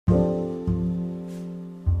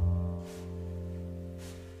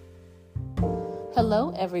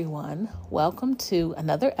Hello, everyone. Welcome to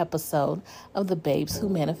another episode of the Babes Who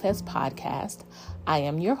Manifest podcast. I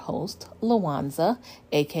am your host, Lawanza,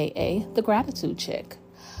 aka The Gratitude Chick.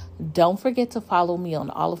 Don't forget to follow me on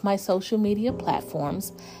all of my social media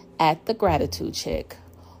platforms at The Gratitude Chick.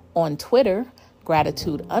 On Twitter,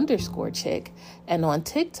 Gratitude_Chick, and on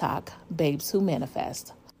TikTok, Babes Who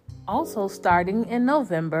Manifest. Also, starting in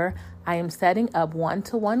November, I am setting up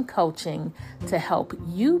one-to-one coaching to help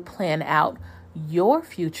you plan out your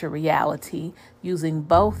future reality using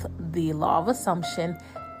both the law of assumption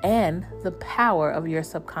and the power of your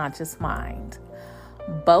subconscious mind.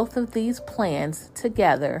 Both of these plans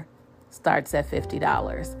together starts at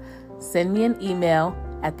 $50. Send me an email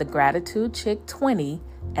at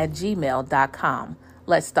thegratitudechick20@gmail.com.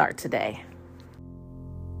 Let's start today.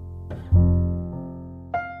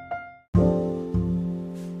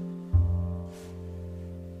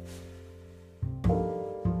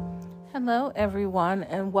 Hello, everyone,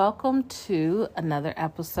 and welcome to another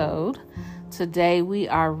episode. Today we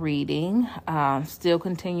are reading, still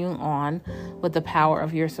continuing on with the power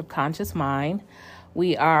of your subconscious mind.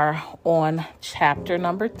 We are on chapter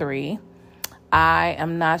number 3. I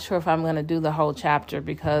am not sure if I'm going to do the whole chapter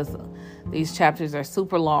because these chapters are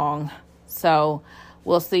super long, so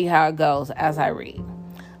we'll see how it goes as I read.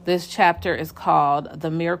 This chapter is called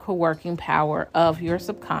The Miracle Working Power of Your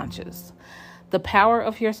Subconscious. The power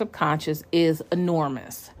of your subconscious is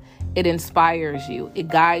enormous. It inspires you, it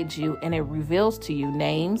guides you, and it reveals to you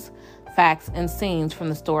names, facts, and scenes from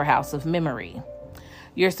the storehouse of memory.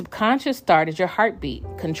 Your subconscious starts your heartbeat,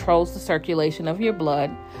 controls the circulation of your blood,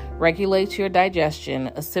 regulates your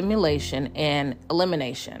digestion, assimilation, and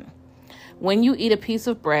elimination. When you eat a piece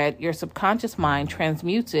of bread, your subconscious mind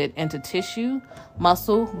transmutes it into tissue,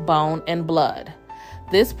 muscle, bone, and blood.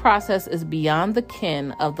 This process is beyond the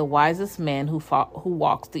ken of the wisest man who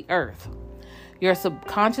walks the earth. Your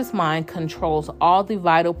subconscious mind controls all the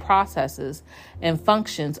vital processes and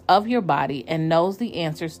functions of your body and knows the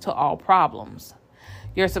answers to all problems.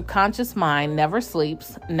 Your subconscious mind never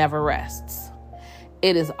sleeps, never rests.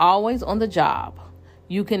 It is always on the job.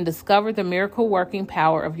 You can discover the miracle working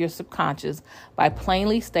power of your subconscious by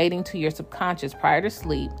plainly stating to your subconscious prior to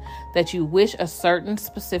sleep that you wish a certain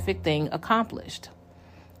specific thing accomplished.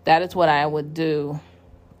 That is what I would do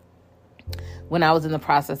when I was in the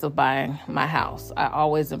process of buying my house. I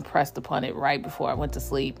always impressed upon it right before I went to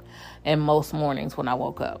sleep and most mornings when I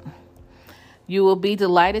woke up. You will be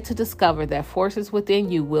delighted to discover that forces within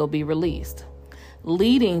you will be released,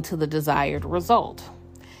 leading to the desired result.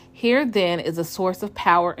 Here then is a source of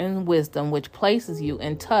power and wisdom which places you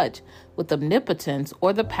in touch with omnipotence,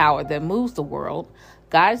 or the power that moves the world,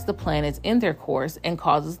 guides the planets in their course, and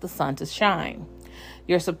causes the sun to shine.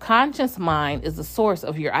 Your subconscious mind is the source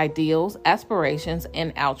of your ideals, aspirations,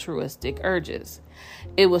 and altruistic urges.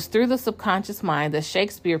 It was through the subconscious mind that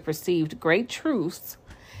Shakespeare perceived great truths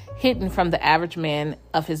hidden from the average man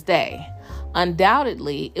of his day.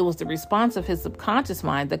 Undoubtedly, it was the response of his subconscious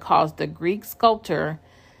mind that caused the Greek sculptor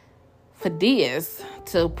Phidias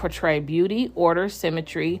to portray beauty, order,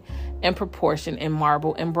 symmetry, and proportion in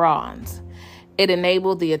marble and bronze. It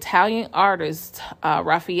enabled the Italian artist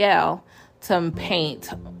Raphael to paint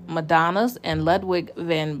Madonnas and Ludwig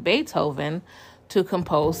van Beethoven to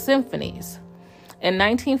compose symphonies. In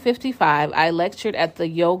 1955, I lectured at the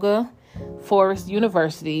Yoga Forest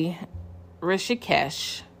University,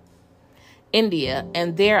 Rishikesh, India,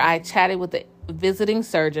 and there I chatted with a visiting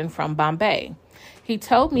surgeon from Bombay. He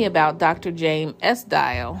told me about Dr. James S.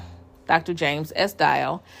 Dial,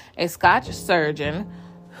 a Scotch surgeon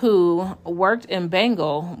who worked in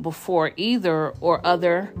Bengal before either or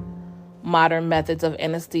other modern methods of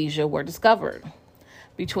anesthesia were discovered.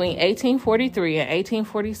 Between 1843 and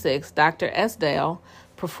 1846, Dr. Esdale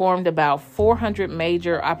performed about 400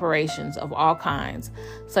 major operations of all kinds,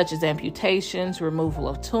 such as amputations, removal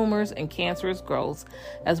of tumors and cancerous growths,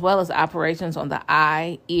 as well as operations on the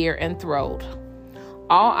eye, ear, and throat.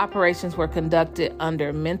 All operations were conducted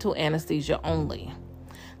under mental anesthesia only.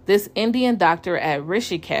 This Indian doctor at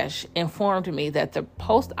Rishikesh informed me that the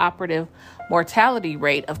post-operative mortality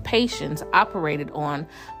rate of patients operated on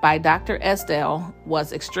by Dr. Esdale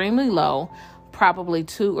was extremely low, probably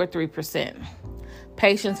 2 or 3%.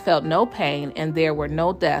 Patients felt no pain and there were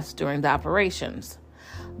no deaths during the operations.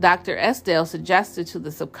 Dr. Esdale suggested to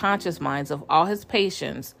the subconscious minds of all his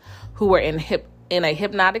patients who were in a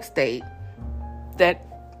hypnotic state that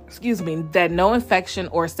no infection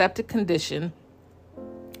or septic condition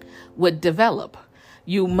would develop.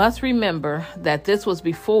 You must remember that this was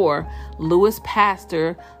before Louis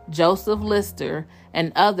Pasteur, Joseph Lister,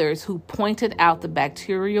 and others who pointed out the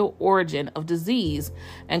bacterial origin of disease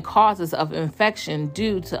and causes of infection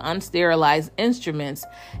due to unsterilized instruments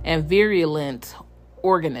and virulent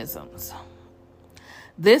organisms.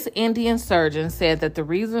 This Indian surgeon said that the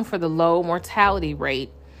reason for the low mortality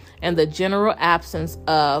rate and the general absence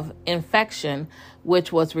of infection,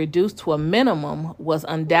 which was reduced to a minimum, was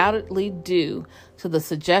undoubtedly due to the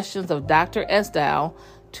suggestions of Dr. Esdale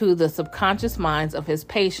to the subconscious minds of his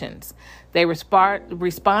patients. They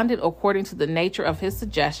responded according to the nature of his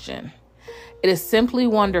suggestion. It is simply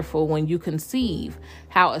wonderful when you conceive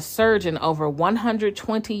how a surgeon over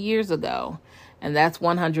 120 years ago, and that's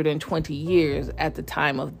 120 years at the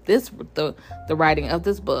time of the writing of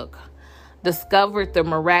this book, discovered the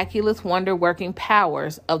miraculous wonder-working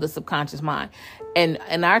powers of the subconscious mind. And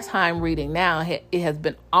in our time reading now, it has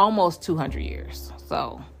been almost 200 years.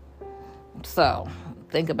 So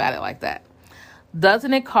think about it like that.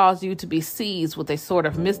 Doesn't it cause you to be seized with a sort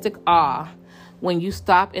of mystic awe when you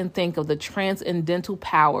stop and think of the transcendental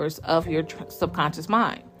powers of your subconscious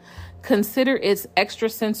mind? Consider its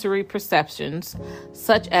extrasensory perceptions,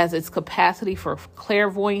 such as its capacity for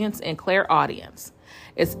clairvoyance and clairaudience,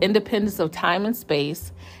 its independence of time and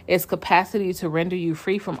space, its capacity to render you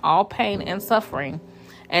free from all pain and suffering,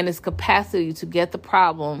 and its capacity to get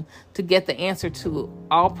the answer to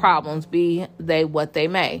all problems, be they what they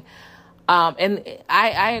may. And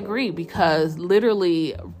I agree, because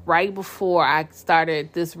literally right before I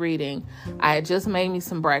started this reading, I had just made me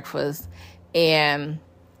some breakfast, and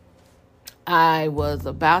I was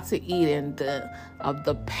about to eat, and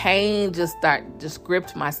the pain just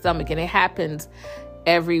gripped my stomach. And it happens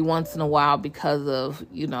every once in a while because of,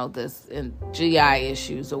 this GI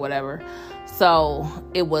issues or whatever. So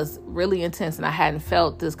it was really intense, and I hadn't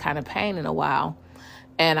felt this kind of pain in a while.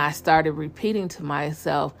 And I started repeating to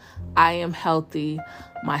myself, I am healthy,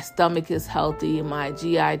 my stomach is healthy, my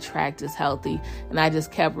GI tract is healthy. And I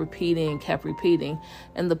just kept repeating.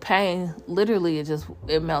 And the pain, literally,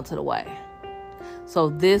 it melted away. So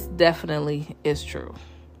this definitely is true.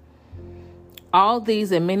 All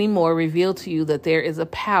these and many more reveal to you that there is a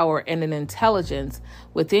power and an intelligence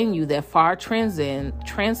within you that far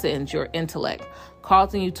transcends your intellect,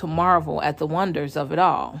 causing you to marvel at the wonders of it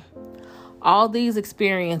all. All these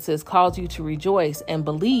experiences cause you to rejoice and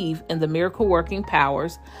believe in the miracle-working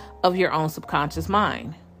powers of your own subconscious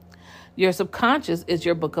mind. Your subconscious is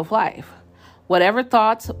your book of life. Whatever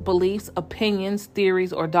thoughts, beliefs, opinions,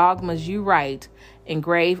 theories, or dogmas you write,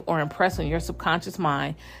 engrave, or impress on your subconscious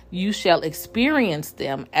mind, you shall experience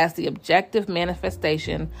them as the objective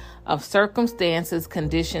manifestation of circumstances,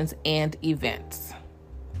 conditions, and events.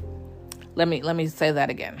 Let me say that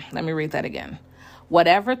again. Let me read that again.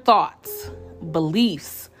 Whatever thoughts,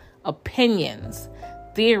 beliefs, opinions,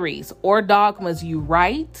 theories, or dogmas you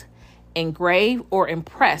write, engrave, or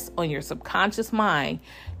impress on your subconscious mind,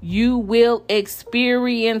 you will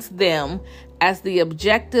experience them as the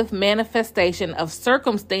objective manifestation of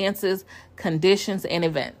circumstances, conditions, and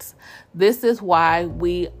events. This is why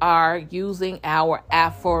we are using our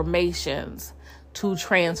affirmations to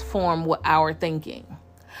transform our thinking.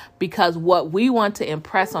 Because what we want to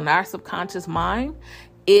impress on our subconscious mind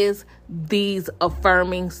is these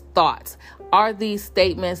affirming thoughts, are these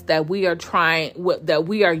statements that we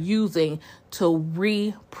are using to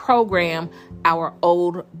reprogram our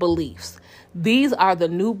old beliefs. These are the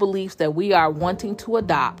new beliefs that we are wanting to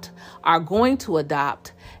adopt, are going to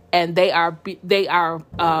adopt, and they are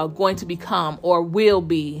going to become or will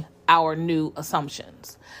be our new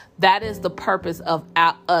assumptions. That is the purpose of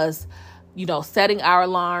us, setting our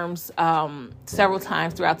alarms several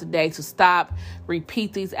times throughout the day to stop,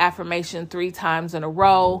 repeat these affirmations 3 times in a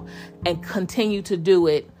row, and continue to do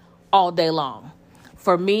it all day long.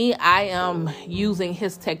 For me, I am using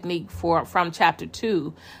his technique from chapter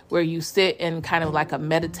 2, where you sit in kind of like a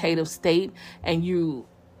meditative state and you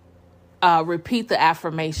repeat the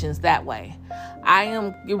affirmations that way. I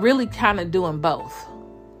am really kind of doing both.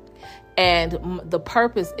 And the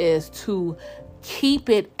purpose is to keep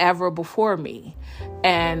it ever before me.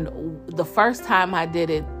 And the first time I did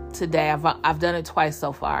it today, I've done it twice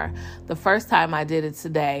so far. The first time I did it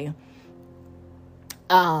today,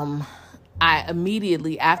 I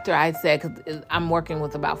immediately, after I said, because I'm working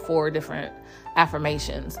with about 4 different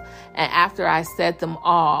affirmations, and after I said them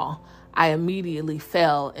all, I immediately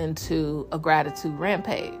fell into a gratitude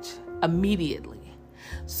rampage. Immediately.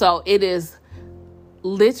 So it is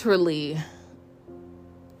literally,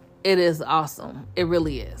 it is awesome. It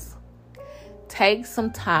really is. Take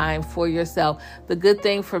some time for yourself. The good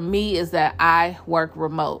thing for me is that I work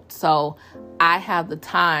remote, so I have the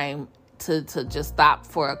time to just stop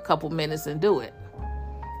for a couple minutes and do it.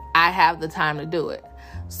 I have the time to do it.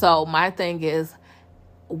 So my thing is,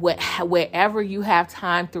 wherever you have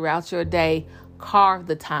time throughout your day, carve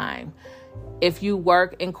the time. If you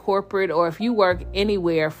work in corporate or if you work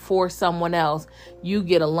anywhere for someone else, you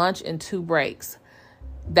get a lunch and 2 breaks.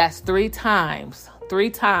 That's 3 times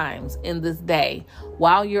in this day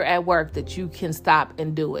while you're at work that you can stop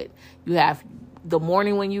and do it. You have the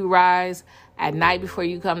morning when you rise, at night before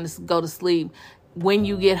you go to sleep, when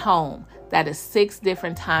you get home. That is 6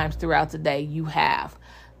 different times throughout the day you have.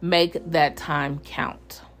 Make that time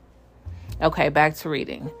count. Okay, back to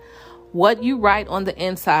reading. What you write on the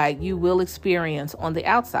inside, you will experience on the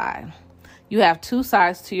outside. You have 2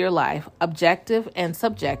 sides to your life, objective and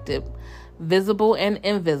subjective, visible and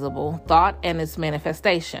invisible, thought and its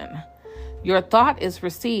manifestation. Your thought is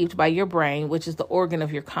received by your brain, which is the organ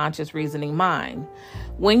of your conscious reasoning mind.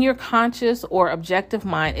 When your conscious or objective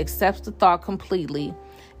mind accepts the thought completely,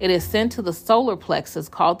 it is sent to the solar plexus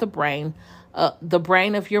called the brain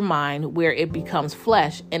of your mind, where it becomes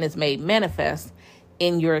flesh and is made manifest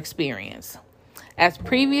in your experience. As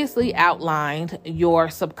previously outlined, your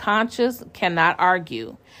subconscious cannot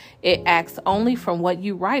argue. It acts only from what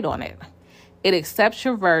you write on it. It accepts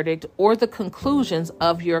your verdict or the conclusions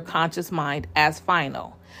of your conscious mind as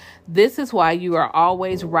final. This is why you are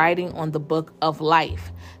always writing on the book of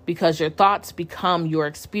life, because your thoughts become your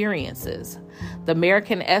experiences. The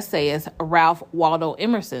American essayist Ralph Waldo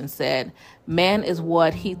Emerson said, "Man is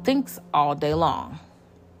what he thinks all day long."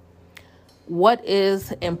 What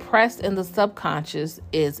is impressed in the subconscious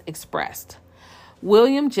is expressed.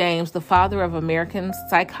 William James, the father of American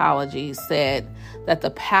psychology, said that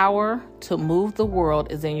the power to move the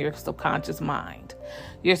world is in your subconscious mind.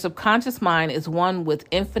 Your subconscious mind is one with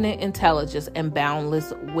infinite intelligence and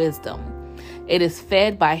boundless wisdom. It is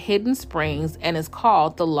fed by hidden springs and is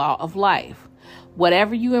called the law of life.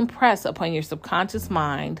 Whatever you impress upon your subconscious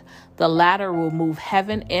mind, the latter will move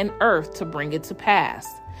heaven and earth to bring it to pass.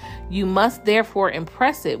 You must therefore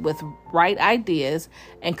impress it with right ideas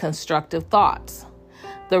and constructive thoughts.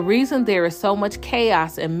 The reason there is so much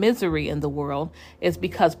chaos and misery in the world is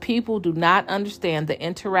because people do not understand the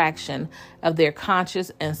interaction of their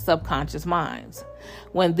conscious and subconscious minds.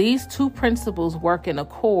 When these 2 principles work in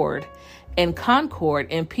accord, in concord,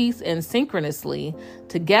 in peace, and synchronously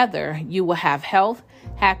together, you will have health,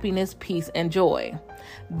 happiness, peace, and joy.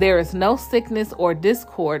 There is no sickness or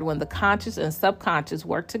discord when the conscious and subconscious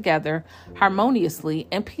work together harmoniously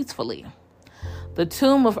and peacefully. The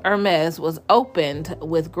tomb of Hermes was opened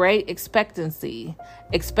with great expectancy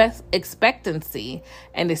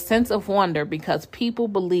and a sense of wonder, because people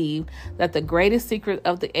believed that the greatest secret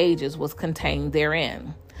of the ages was contained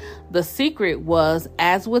therein. The secret was,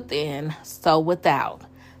 as within, so without,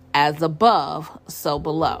 as above, so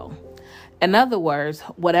below. In other words,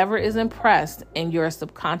 whatever is impressed in your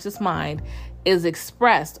subconscious mind is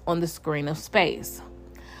expressed on the screen of space.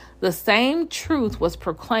 The same truth was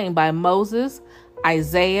proclaimed by Moses,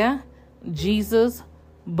 Isaiah, Jesus,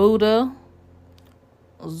 Buddha,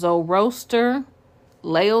 Zoroaster,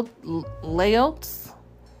 Laots,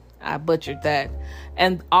 I butchered that,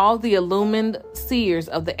 and all the illumined seers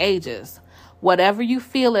of the ages. Whatever you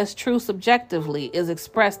feel as true subjectively is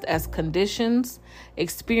expressed as conditions,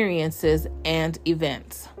 experiences, and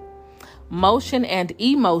events. Motion and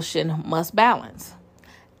emotion must balance.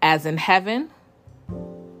 As in heaven,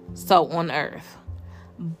 so on earth.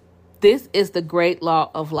 This is the great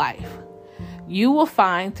law of life. You will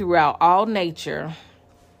find throughout all nature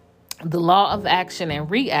the law of action and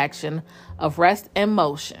reaction, of rest and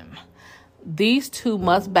motion. These 2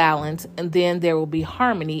 must balance, and then there will be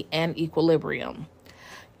harmony and equilibrium.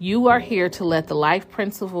 You are here to let the life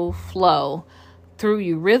principle flow through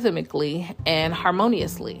you rhythmically and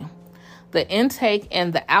harmoniously. The intake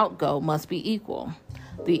and the outgo must be equal.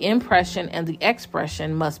 The impression and the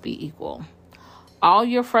expression must be equal. All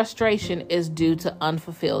your frustration is due to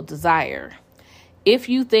unfulfilled desire. If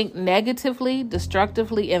you think negatively,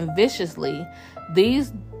 destructively, and viciously,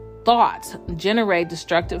 these thoughts generate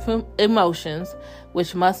destructive emotions,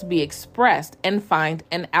 which must be expressed and find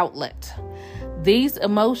an outlet. These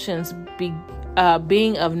emotions,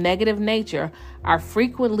 being of negative nature, are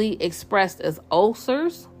frequently expressed as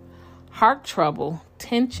ulcers, heart trouble,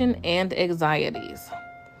 tension, and anxieties.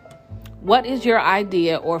 What is your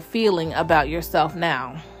idea or feeling about yourself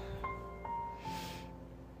now?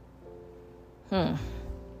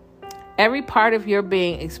 Every part of your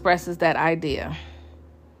being expresses that idea.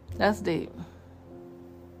 That's deep.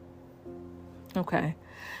 Okay.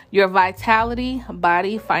 Your vitality,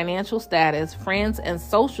 body, financial status, friends, and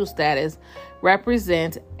social status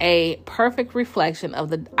represent a perfect reflection of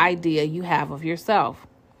the idea you have of yourself.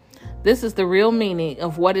 This is the real meaning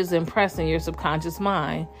of what is impressed in your subconscious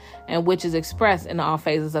mind and which is expressed in all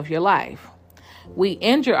phases of your life. We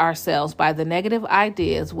injure ourselves by the negative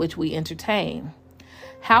ideas which we entertain.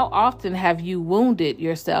 How often have you wounded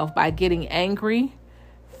yourself by getting angry,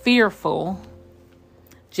 fearful,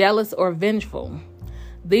 jealous, or vengeful?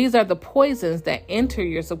 These are the poisons that enter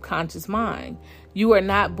your subconscious mind. You are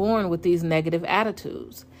not born with these negative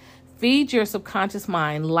attitudes. Feed your subconscious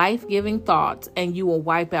mind life-giving thoughts, and you will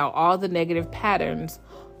wipe out all the negative patterns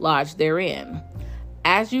lodged therein.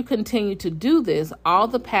 As you continue to do this, all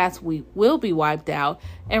the past will be wiped out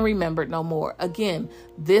and remembered no more. Again,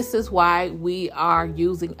 this is why we are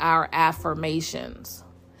using our affirmations.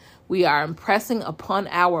 We are impressing upon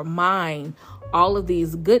our mind all of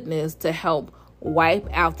these goodness to help wipe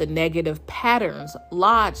out the negative patterns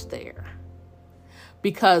lodged there.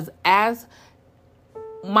 Because as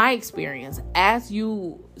my experience, as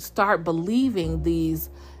you start believing these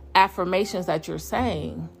affirmations that you're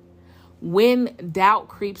saying, when doubt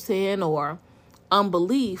creeps in or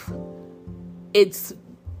unbelief, it's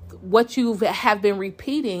what you have been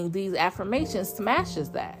repeating, these affirmations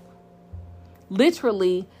smashes that.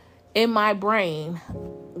 Literally, in my brain,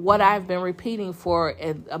 what I've been repeating for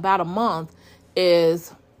about a month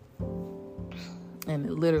is, and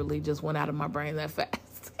it literally just went out of my brain that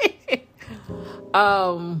fast.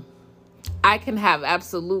 I can have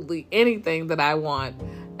absolutely anything that I want,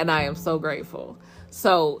 and I am so grateful.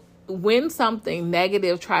 So when something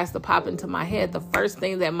negative tries to pop into my head, the first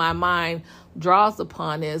thing that my mind draws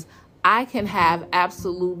upon is I can have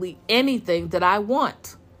absolutely anything that I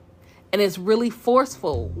want. And it's really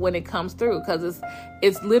forceful when it comes through, because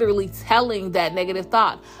it's literally telling that negative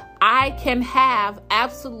thought, I can have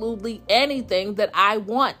absolutely anything that I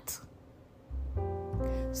want.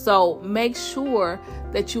 So make sure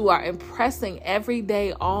that you are impressing every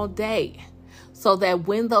day, all day, so that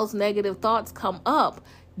when those negative thoughts come up,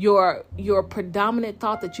 your predominant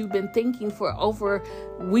thought that you've been thinking for over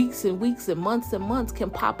weeks and weeks and months can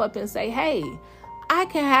pop up and say, hey, I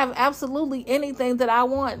can have absolutely anything that I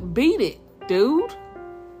want. Beat it, dude.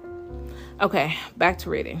 Okay, back to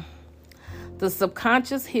reading. The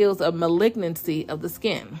subconscious heals a malignancy of the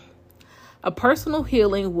skin. A personal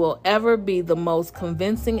healing will ever be the most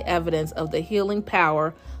convincing evidence of the healing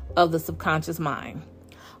power of the subconscious mind.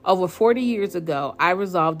 Over 40 years ago, I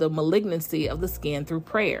resolved the malignancy of the skin through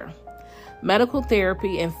prayer. Medical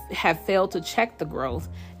therapy had failed to check the growth,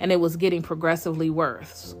 and it was getting progressively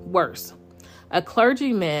worse. A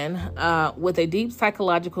clergyman with a deep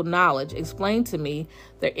psychological knowledge explained to me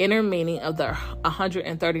the inner meaning of the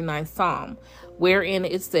 139th Psalm, wherein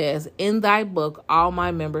it says, "In thy book all my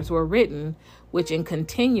members were written, which in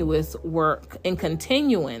continuance were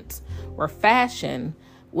fashioned,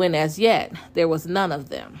 when as yet there was none of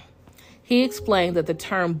them." He explained that the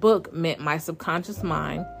term book meant my subconscious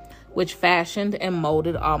mind, which fashioned and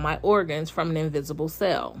molded all my organs from an invisible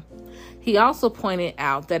cell. He also pointed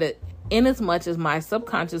out that inasmuch as my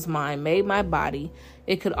subconscious mind made my body,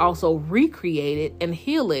 it could also recreate it and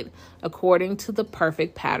heal it according to the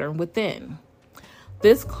perfect pattern within.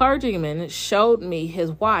 This clergyman showed me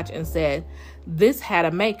his watch and said, this had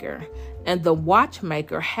a maker, and the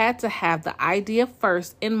watchmaker had to have the idea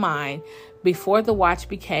first in mind before the watch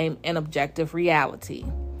became an objective reality,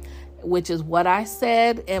 which is what I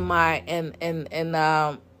said in my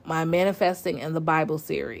my Manifesting in the Bible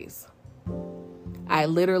series. I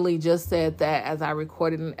literally just said that as I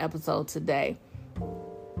recorded an episode today.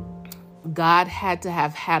 God had to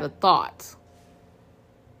have had a thought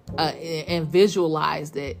and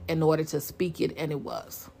visualized it in order to speak it, and it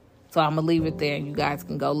was. So I'm going to leave it there, and you guys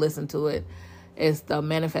can go listen to it. It's the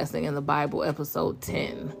Manifesting in the Bible, episode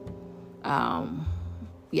 10.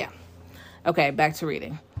 Yeah. Okay, back to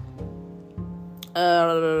reading.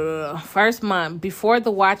 First month, before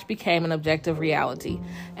the watch became an objective reality,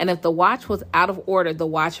 and if the watch was out of order, the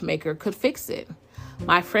watchmaker could fix it.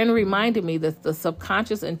 My friend reminded me that the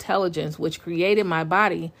subconscious intelligence which created my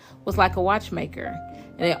body was like a watchmaker,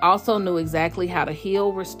 and it also knew exactly how to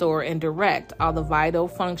heal, restore, and direct all the vital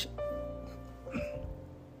functions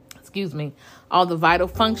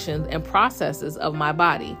and processes of my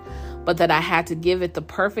body, but that I had to give it the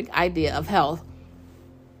perfect idea of health.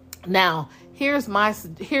 Now, here's my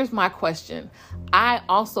question. I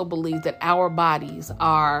also believe that our bodies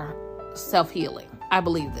are self-healing. I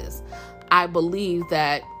believe this. I believe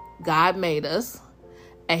that God made us,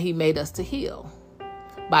 and he made us to heal.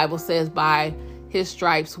 Bible says by his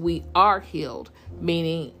stripes we are healed,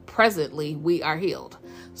 meaning presently we are healed.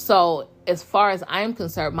 So as far as I'm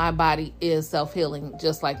concerned, my body is self-healing,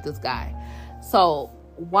 just like this guy. So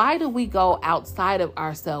why do we go outside of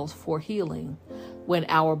ourselves for healing when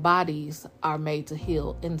our bodies are made to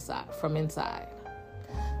heal from inside.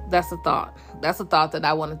 That's a thought. That's a thought that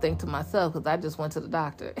I want to think to myself because I just went to the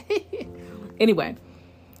doctor. Anyway,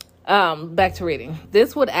 back to reading.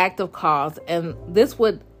 This would act as cause, and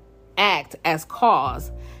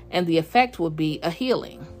the effect would be a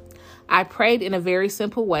healing. I prayed in a very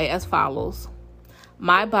simple way as follows.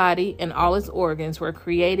 My body and all its organs were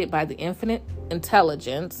created by the infinite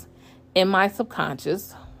intelligence in my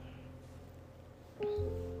subconscious.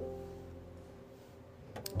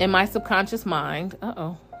 In my subconscious mind.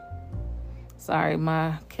 Sorry,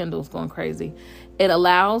 my Kindle's going crazy. It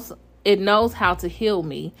knows how to heal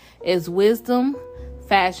me. Its wisdom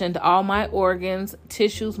fashioned all my organs,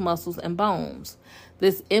 tissues, muscles, and bones.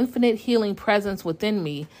 This infinite healing presence within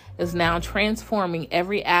me is now transforming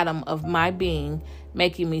every atom of my being,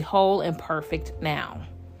 making me whole and perfect now.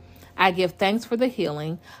 I give thanks for the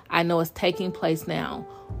healing I know is taking place now.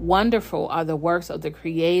 Wonderful are the works of the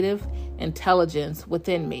creative intelligence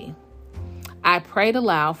within me. I prayed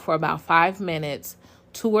aloud for about 5 minutes,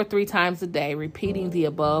 2 or 3 times a day, repeating the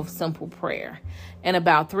above simple prayer. In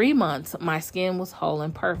about 3 months, my skin was whole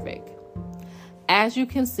and perfect. As you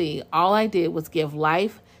can see, all I did was give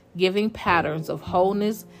life-giving patterns of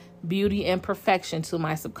wholeness, beauty, and perfection to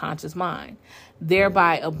my subconscious mind,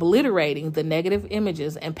 thereby obliterating the negative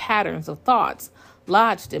images and patterns of thoughts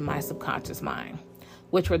lodged in my subconscious mind,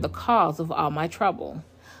 which were the cause of all my trouble.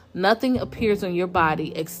 Nothing appears on your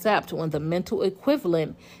body except when the mental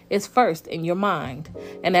equivalent is first in your mind.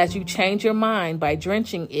 And as you change your mind by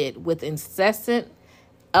drenching it with incessant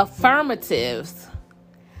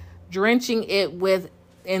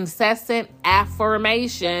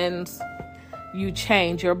affirmations, you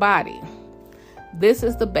change your body. This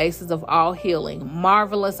is the basis of all healing.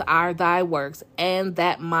 Marvelous are thy works, and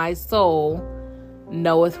that my soul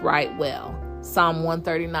knoweth right well. Psalm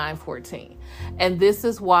 139:14. And this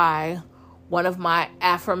is why one of my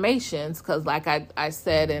affirmations, because like I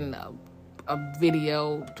said in a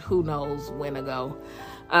video, who knows when ago,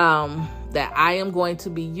 that I am going to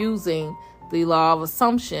be using the law of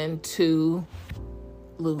assumption to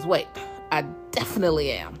lose weight. I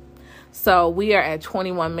definitely am. So we are at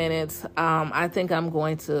 21 minutes. I think I'm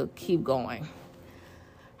going to keep going.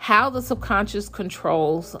 How the subconscious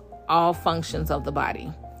controls all functions of the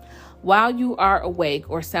body. While you are awake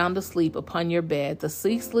or sound asleep upon your bed, the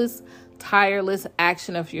ceaseless, tireless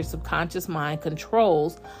action of your subconscious mind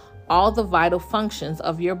controls all the vital functions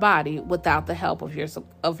of your body without the help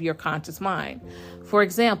of your conscious mind. For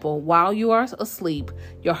example, while you are asleep,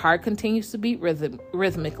 your heart continues to beat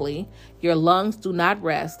rhythmically, your lungs do not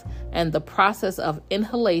rest, and the process of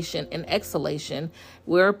inhalation and exhalation,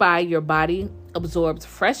 whereby your body absorbs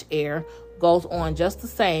fresh air, goes on just the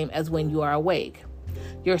same as when you are awake.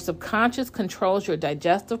 Your subconscious controls your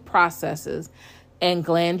digestive processes and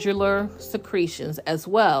glandular secretions, as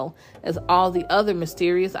well as all the other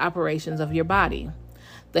mysterious operations of your body.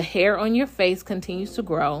 The hair on your face continues to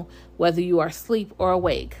grow, whether you are asleep or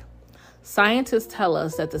awake. Scientists tell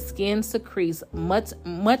us that the skin secretes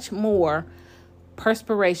much more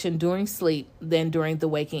perspiration during sleep than during the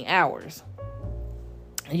waking hours.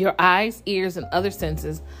 Your eyes, ears, and other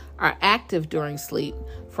senses are active during sleep.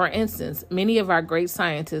 For instance, many of our great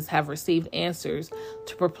scientists have received answers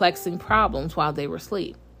to perplexing problems while they were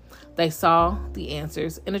asleep. They saw the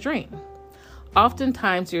answers in a dream.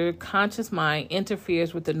 Oftentimes, your conscious mind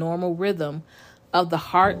interferes with the normal rhythm of the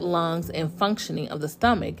heart, lungs, and functioning of the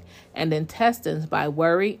stomach and intestines by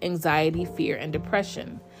worry, anxiety, fear, and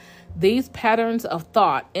depression. These patterns of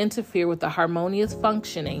thought interfere with the harmonious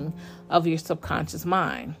functioning of your subconscious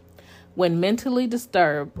mind. When mentally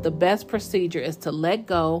disturbed, the best procedure is to let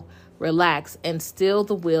go, relax, and still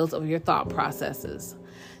the wheels of your thought processes.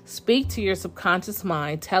 Speak to your subconscious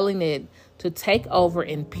mind, telling it to take over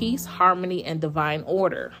in peace, harmony, and divine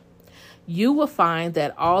order. You will find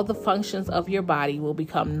that all the functions of your body will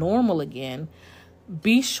become normal again.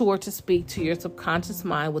 Be sure to speak to your subconscious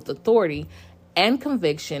mind with authority and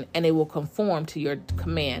conviction, and it will conform to your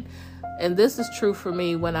command. And this is true for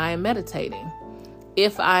me when I am meditating.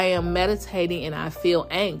 If I am meditating and I feel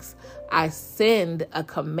angst, I send a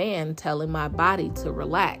command telling my body to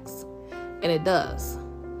relax, and it does.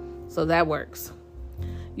 So that works.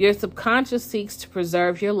 Your subconscious seeks to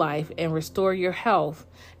preserve your life and restore your health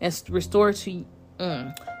and restore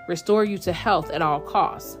you to health at all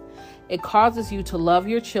costs. It causes you to love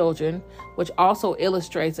your children, which also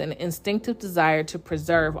illustrates an instinctive desire to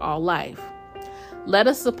preserve all life. Let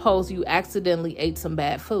us suppose you accidentally ate some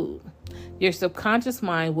bad food. Your subconscious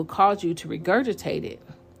mind will cause you to regurgitate it.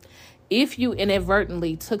 If you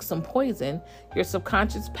inadvertently took some poison, your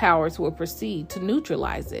subconscious powers will proceed to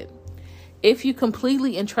neutralize it. If you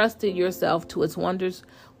completely entrusted yourself to its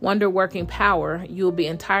wonder-working power, you will be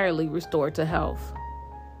entirely restored to health.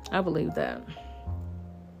 I believe that.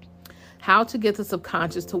 How to get the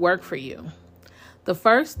subconscious to work for you. The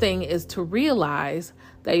first thing is to realize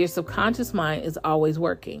that your subconscious mind is always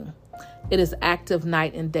working. It is active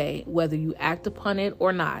night and day, whether you act upon it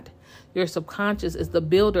or not. Your subconscious is the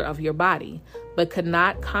builder of your body, but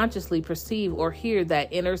cannot consciously perceive or hear that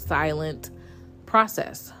inner silent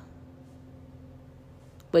process.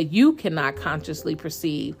 But you cannot consciously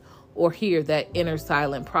perceive or hear that inner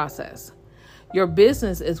silent process. Your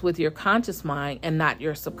business is with your conscious mind and not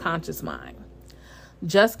your subconscious mind.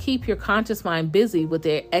 Just keep your conscious mind busy with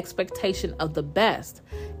the expectation of the best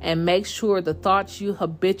and make sure the thoughts you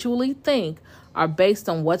habitually think are based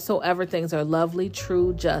on whatsoever things are lovely,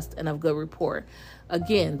 true, just, and of good report.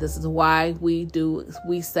 Again, this is why we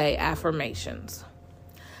say affirmations.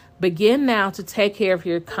 Begin now to take care of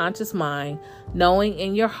your conscious mind, knowing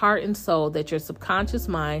in your heart and soul that your subconscious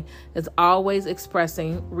mind is always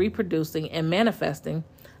expressing, reproducing, and manifesting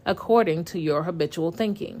according to your habitual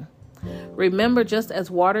thinking. Remember, just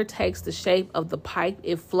as water takes the shape of the pipe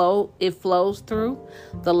it flows through,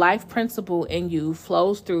 the life principle in you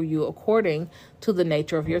flows through you according to the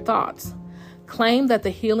nature of your thoughts. Claim that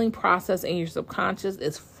the healing process in your subconscious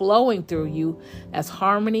is flowing through you as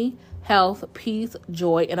harmony, health, peace,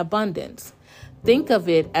 joy, and abundance. Think of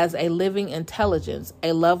it as a living intelligence,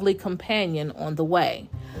 a lovely companion on the way.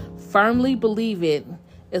 Firmly believe it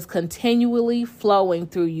is continually flowing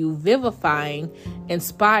through you, vivifying,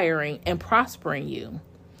 inspiring, and prospering you.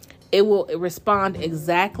 It will respond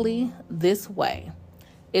exactly this way.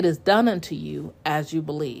 It is done unto you as you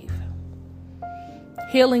believe.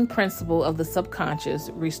 Healing principle of the subconscious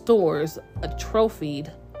restores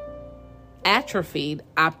atrophied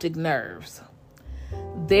optic nerves.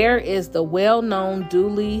 There is the well-known,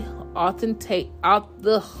 duly authenticated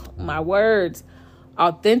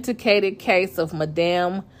case of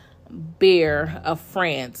Madame Beer of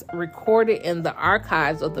France, recorded in the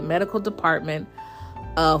archives of the medical department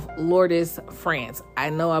of Lourdes, France. I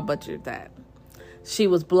know I butchered that. She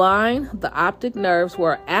was blind, the optic nerves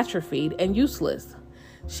were atrophied and useless.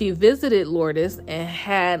 She visited Lourdes and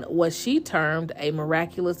had what she termed a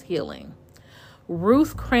miraculous healing.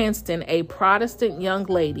 Ruth Cranston, a Protestant young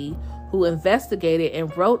lady who investigated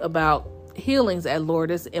and wrote about healings at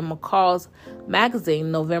Lourdes in McCall's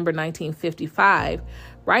magazine, November 1955,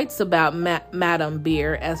 writes about Madame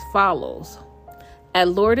Beer as follows. At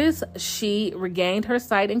Lourdes, she regained her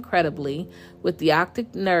sight incredibly, with the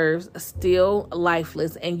optic nerves still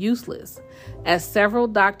lifeless and useless, as several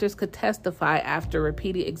doctors could testify after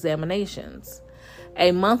repeated examinations.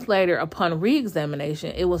 A month later, upon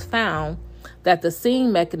re-examination, it was found that the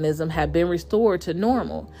seeing mechanism had been restored to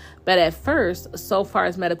normal, but at first, so far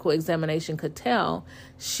as medical examination could tell,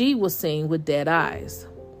 she was seeing with dead eyes.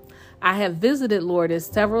 I have visited Lourdes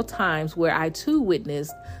several times where I too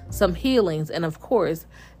witnessed some healings, and of course,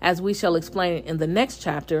 as we shall explain in the next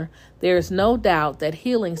chapter, there is no doubt that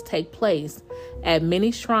healings take place at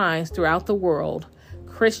many shrines throughout the world,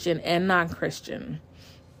 Christian and non-Christian.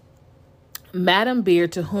 Madame Beer,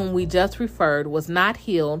 to whom we just referred, was not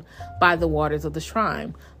healed by the waters of the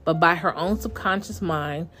shrine, but by her own subconscious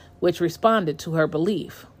mind, which responded to her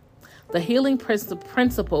belief. The healing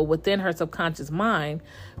principle within her subconscious mind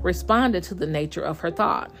responded to the nature of her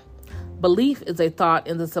thought. Belief is a thought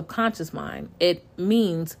in the subconscious mind. It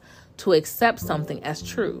means to accept something as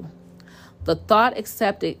true. The thought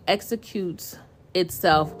accepted executes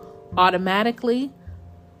itself automatically.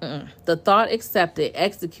 The thought accepted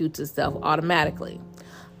executes itself automatically.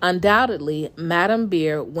 Undoubtedly, Madame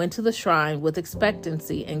Beer went to the shrine with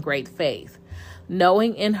expectancy and great faith,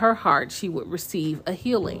 knowing in her heart she would receive a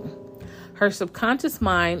healing. Her subconscious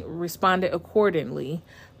mind responded accordingly,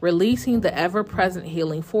 releasing the ever-present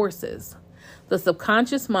healing forces. The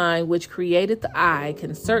subconscious mind, which created the eye,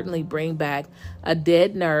 can certainly bring back a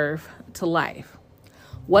dead nerve to life.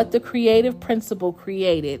 What the creative principle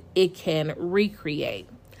created, it can recreate.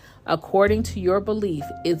 According to your belief,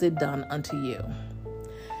 is it done unto you.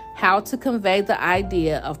 How to convey the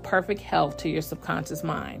idea of perfect health to your subconscious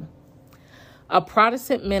mind. A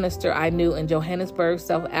Protestant minister I knew in Johannesburg,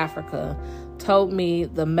 South Africa, told me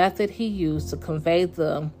the method he used to convey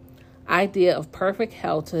the idea of perfect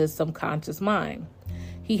health to his subconscious mind.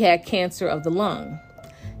 He had cancer of the lung.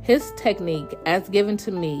 His technique, as given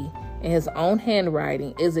to me in his own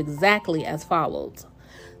handwriting, is exactly as follows.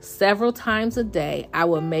 Several times a day, I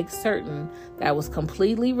would make certain that I was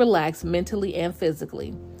completely relaxed mentally and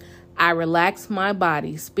physically. I relaxed my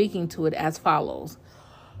body, speaking to it as follows.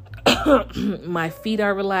 My feet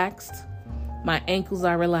are relaxed. My ankles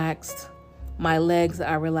are relaxed. My legs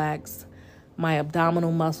are relaxed. My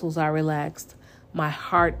abdominal muscles are relaxed. My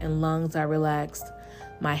heart and lungs are relaxed.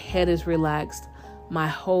 My head is relaxed. My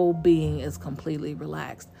whole being is completely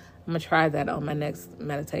relaxed. I'm going to try that on my next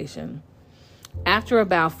meditation. After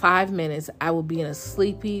about 5 minutes, I will be in a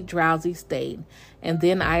sleepy, drowsy state, and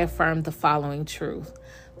then I affirm the following truth.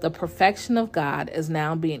 The perfection of God is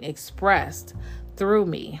now being expressed through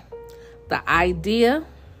me. The idea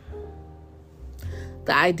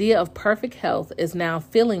of perfect health is now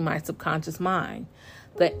filling my subconscious mind.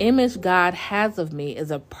 The image God has of me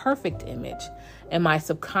is a perfect image, and my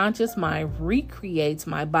subconscious mind recreates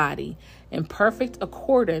my body in perfect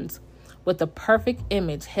accordance with the perfect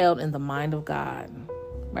image held in the mind of God.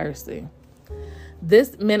 Mercy.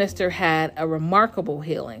 This minister had a remarkable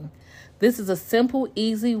healing. This is a simple,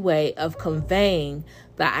 easy way of conveying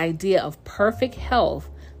the idea of perfect health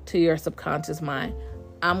to your subconscious mind.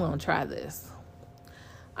 I'm going to try this.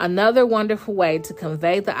 Another wonderful way to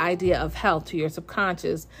convey the idea of health to your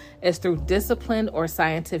subconscious is through disciplined or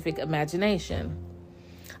scientific imagination.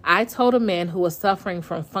 I told a man who was suffering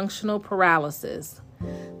from functional paralysis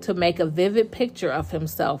to make a vivid picture of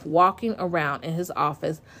himself walking around in his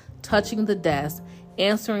office, touching the desk,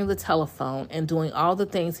 answering the telephone, and doing all the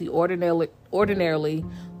things he ordinarily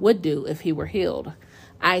would do if he were healed.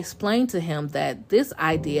 I explained to him that this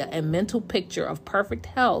idea and mental picture of perfect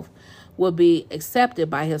health would be accepted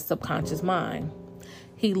by his subconscious mind.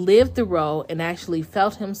 He lived the role and actually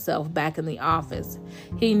felt himself back in the office.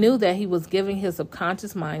 He knew that he was giving his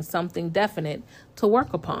subconscious mind something definite to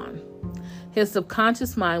work upon. His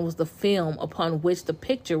subconscious mind was the film upon which the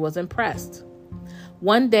picture was impressed.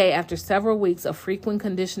 One day, after several weeks of frequent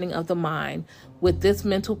conditioning of the mind with this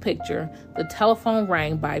mental picture, the telephone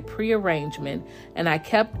rang by prearrangement, and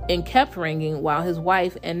kept ringing while his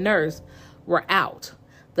wife and nurse were out.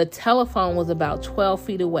 The telephone was about 12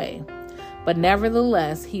 feet away, but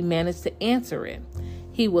nevertheless, he managed to answer it.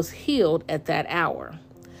 He was healed at that hour.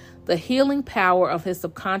 The healing power of his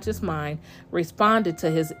subconscious mind responded to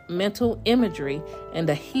his mental imagery, and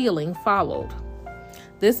the healing followed.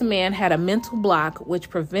 This man had a mental block which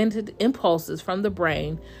prevented impulses from the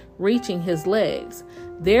brain reaching his legs.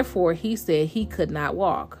 Therefore, he said he could not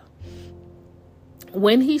walk.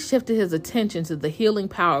 When he shifted his attention to the healing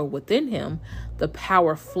power within him, the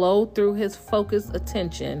power flowed through his focused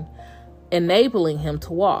attention, enabling him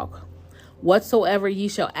to walk. Whatsoever ye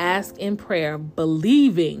shall ask in prayer,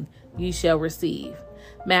 believing ye shall receive.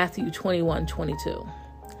 Matthew 21:22.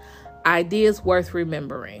 Ideas worth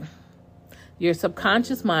remembering. Your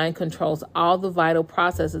subconscious mind controls all the vital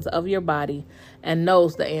processes of your body and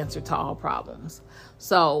knows the answer to all problems.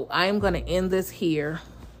 So I am going to end this here.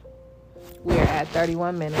 We're at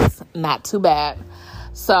 31 minutes. Not too bad.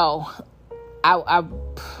 So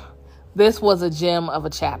this was a gem of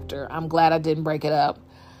a chapter. I'm glad I didn't break it up.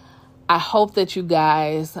 I hope that you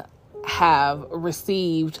guys have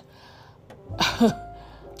received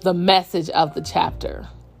the message of the chapter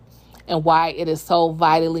and why it is so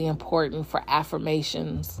vitally important for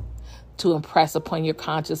affirmations to impress upon your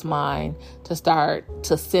conscious mind, to start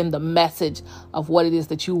to send the message of what it is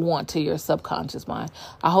that you want to your subconscious mind.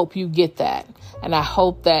 I hope you get that. And I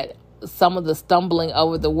hope that some of the stumbling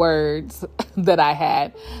over the words that I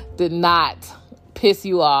had did not piss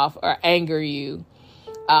you off or anger you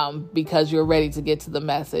because you're ready to get to the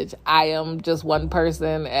message. I am just one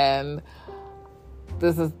person, and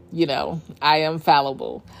this is, I am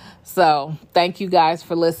fallible. So thank you guys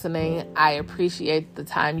for listening. I appreciate the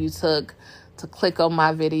time you took to click on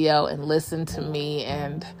my video and listen to me.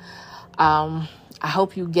 And I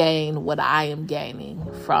hope you gain what I am gaining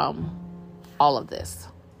from all of this.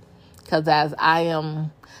 Because as I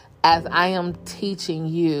am teaching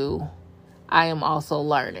you, I am also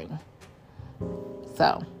learning.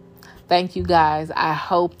 So thank you guys. I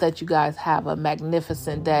hope that you guys have a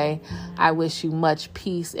magnificent day. I wish you much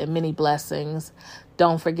peace and many blessings.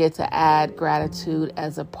 Don't forget to add gratitude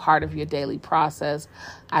as a part of your daily process.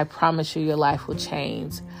 I promise you your life will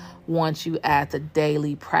change once you add the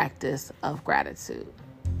daily practice of gratitude.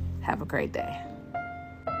 Have a great day.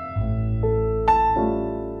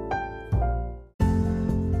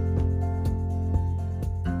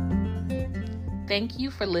 Thank you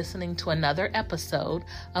for listening to another episode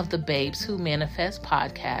of the Babes Who Manifest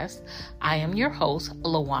podcast. I am your host,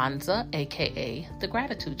 Lawanza, aka The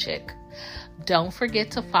Gratitude Chick. Don't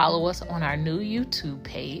forget to follow us on our new YouTube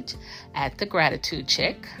page at The Gratitude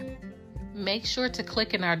Chick. Make sure to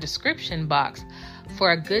click in our description box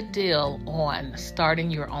for a good deal on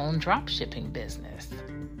starting your own dropshipping business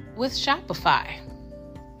with Shopify.